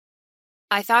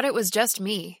I Thought It Was Just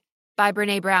Me by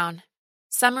Brene Brown.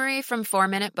 Summary from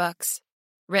 4-Minute Books.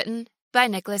 Written by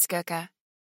Nicholas Goeke.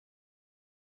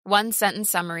 One-sentence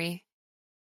summary.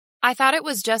 I thought it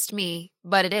was just me,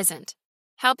 but it isn't.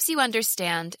 Helps you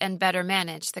understand and better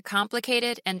manage the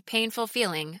complicated and painful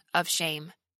feeling of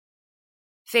shame.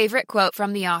 Favorite quote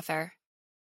from the author.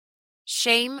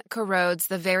 Shame corrodes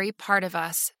the very part of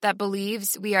us that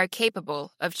believes we are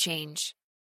capable of change.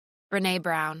 Brene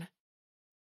Brown.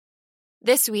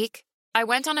 This week, I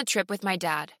went on a trip with my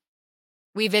dad.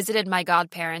 We visited my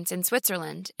godparents in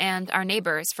Switzerland and our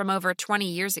neighbors from over 20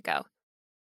 years ago.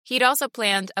 He'd also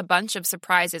planned a bunch of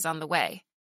surprises on the way.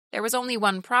 There was only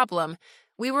one problem.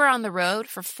 We were on the road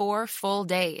for 4 full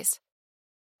days.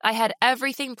 I had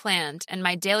everything planned and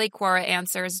my daily Quora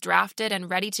answers drafted and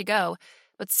ready to go,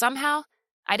 but somehow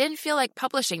I didn't feel like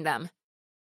publishing them.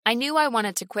 I knew I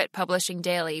wanted to quit publishing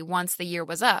daily once the year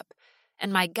was up,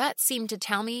 and my gut seemed to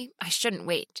tell me I shouldn't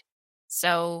wait.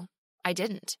 So I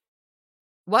didn't.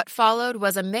 What followed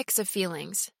was a mix of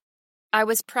feelings. I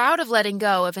was proud of letting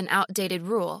go of an outdated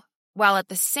rule, while at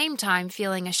the same time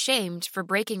feeling ashamed for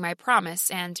breaking my promise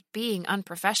and being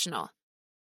unprofessional.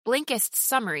 Blinkist's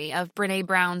summary of Brene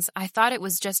Brown's I Thought It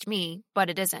Was Just Me, but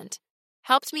it isn't,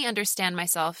 helped me understand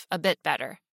myself a bit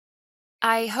better.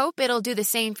 I hope it'll do the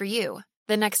same for you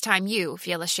the next time you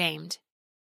feel ashamed.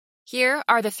 Here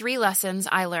are the 3 lessons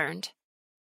I learned.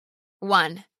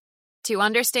 1. To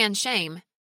understand shame,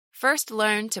 first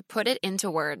learn to put it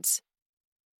into words.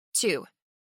 2.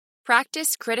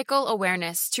 Practice critical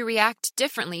awareness to react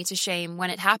differently to shame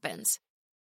when it happens.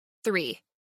 3.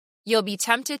 You'll be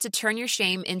tempted to turn your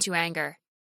shame into anger.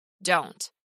 Don't.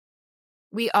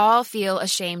 We all feel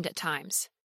ashamed at times.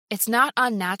 It's not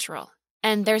unnatural,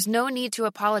 and there's no need to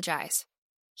apologize.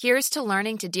 Here's to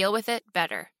learning to deal with it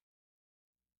better.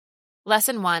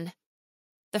 Lesson 1.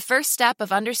 The first step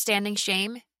of understanding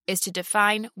shame is to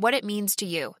define what it means to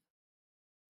you.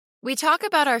 We talk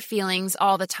about our feelings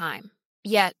all the time,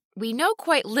 yet we know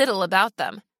quite little about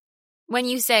them. When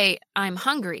you say, "I'm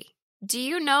hungry," do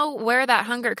you know where that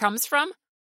hunger comes from?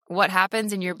 What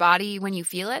happens in your body when you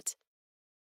feel it?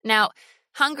 Now,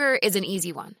 hunger is an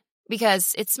easy one,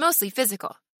 because it's mostly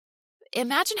physical.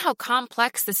 Imagine how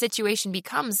complex the situation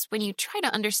becomes when you try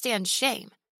to understand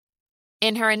shame.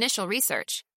 In her initial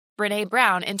research, Brene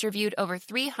Brown interviewed over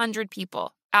 300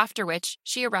 people, after which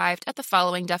she arrived at the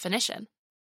following definition.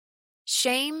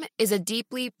 Shame is a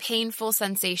deeply painful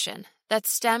sensation that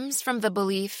stems from the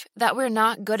belief that we're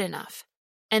not good enough,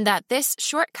 and that this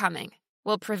shortcoming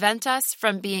will prevent us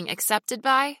from being accepted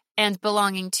by and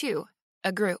belonging to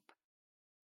a group.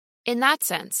 In that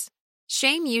sense,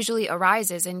 shame usually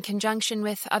arises in conjunction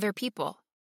with other people.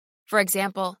 For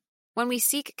example, when we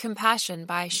seek compassion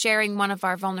by sharing one of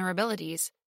our vulnerabilities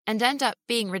and end up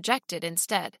being rejected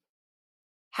instead.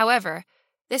 However,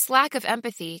 this lack of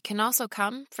empathy can also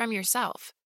come from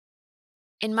yourself.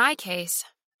 In my case,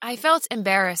 I felt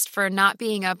embarrassed for not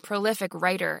being a prolific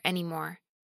writer anymore,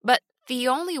 but the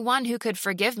only one who could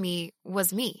forgive me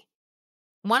was me.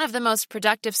 One of the most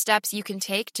productive steps you can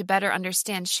take to better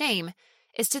understand shame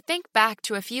is to think back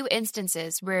to a few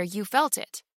instances where you felt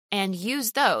it, and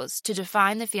use those to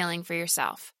define the feeling for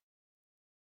yourself.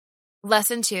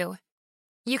 Lesson 2.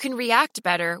 You can react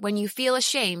better when you feel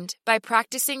ashamed by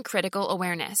practicing critical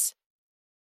awareness.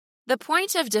 The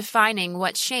point of defining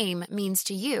what shame means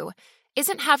to you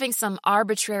isn't having some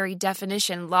arbitrary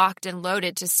definition locked and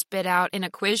loaded to spit out in a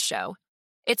quiz show.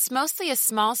 It's mostly a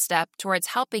small step towards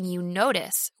helping you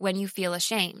notice when you feel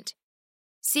ashamed.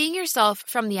 Seeing yourself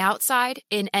from the outside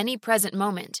in any present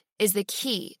moment is the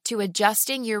key to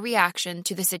adjusting your reaction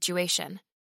to the situation.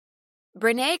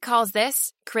 Brene calls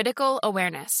this critical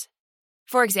awareness.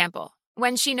 For example,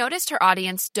 when she noticed her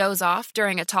audience doze off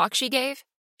during a talk she gave,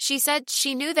 she said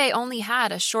she knew they only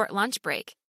had a short lunch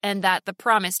break, and that the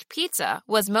promised pizza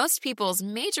was most people's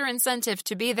major incentive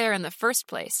to be there in the first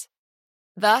place.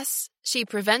 Thus, she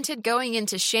prevented going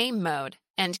into shame mode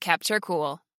and kept her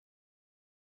cool.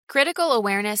 Critical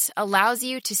awareness allows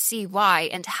you to see why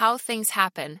and how things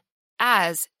happen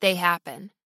as they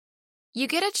happen. You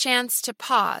get a chance to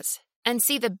pause and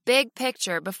see the big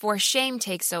picture before shame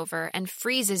takes over and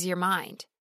freezes your mind.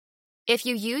 If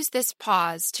you use this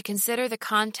pause to consider the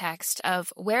context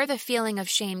of where the feeling of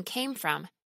shame came from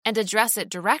and address it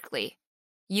directly,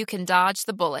 you can dodge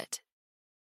the bullet.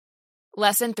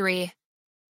 Lesson 3.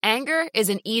 Anger is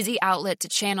an easy outlet to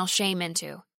channel shame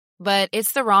into, but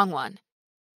it's the wrong one.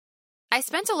 I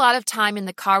spent a lot of time in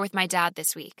the car with my dad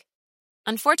this week.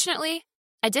 Unfortunately,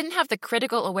 I didn't have the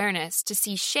critical awareness to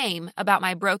see shame about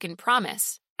my broken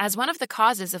promise as one of the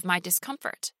causes of my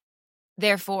discomfort.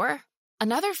 Therefore,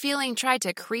 another feeling tried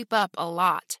to creep up a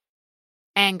lot.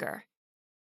 Anger.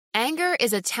 Anger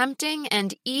is a tempting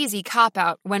and easy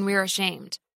cop-out when we're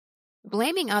ashamed.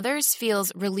 Blaming others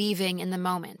feels relieving in the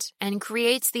moment and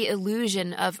creates the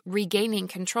illusion of regaining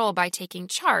control by taking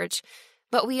charge,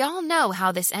 but we all know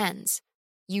how this ends.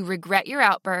 You regret your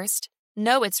outburst,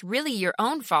 know it's really your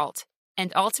own fault,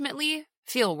 and ultimately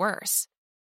feel worse.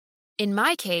 In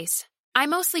my case, I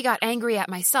mostly got angry at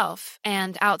myself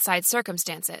and outside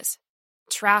circumstances.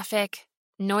 Traffic,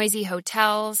 noisy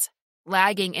hotels,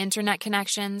 lagging internet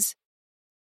connections.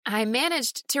 I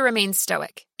managed to remain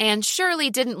stoic and surely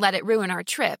didn't let it ruin our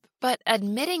trip, but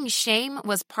admitting shame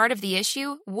was part of the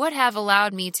issue would have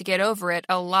allowed me to get over it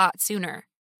a lot sooner.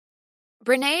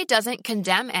 Brene doesn't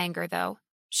condemn anger, though.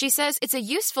 She says it's a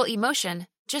useful emotion,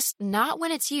 just not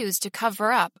when it's used to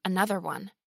cover up another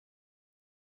one.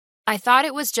 I thought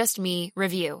it was just me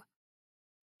review.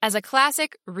 As a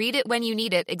classic read it when you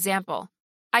need it example,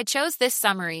 I chose this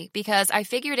summary because I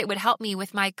figured it would help me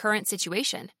with my current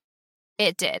situation.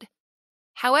 It did.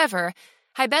 However,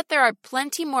 I bet there are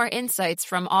plenty more insights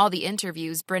from all the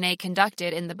interviews Brene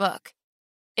conducted in the book.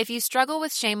 If you struggle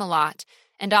with shame a lot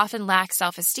and often lack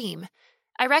self-esteem,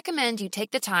 I recommend you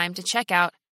take the time to check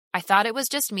out I Thought It Was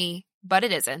Just Me, But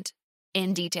It Isn't,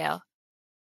 in detail.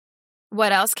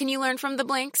 What else can you learn from the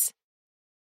blinks?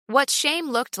 What shame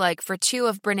looked like for two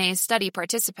of Brene's study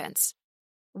participants.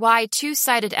 Why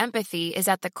two-sided empathy is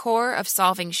at the core of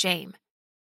solving shame.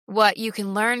 What you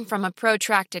can learn from a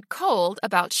protracted cold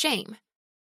about shame.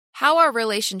 How our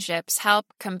relationships help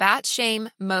combat shame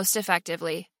most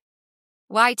effectively.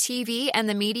 Why TV and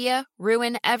the media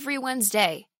ruin everyone's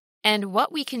day, and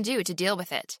what we can do to deal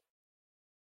with it.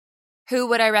 Who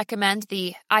would I recommend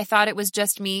the I Thought It Was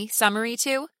Just Me summary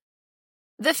to?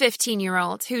 The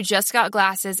 15-year-old who just got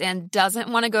glasses and doesn't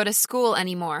want to go to school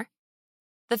anymore.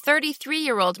 The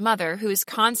 33-year-old mother who's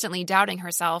constantly doubting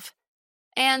herself.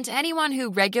 And anyone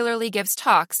who regularly gives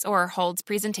talks or holds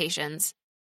presentations.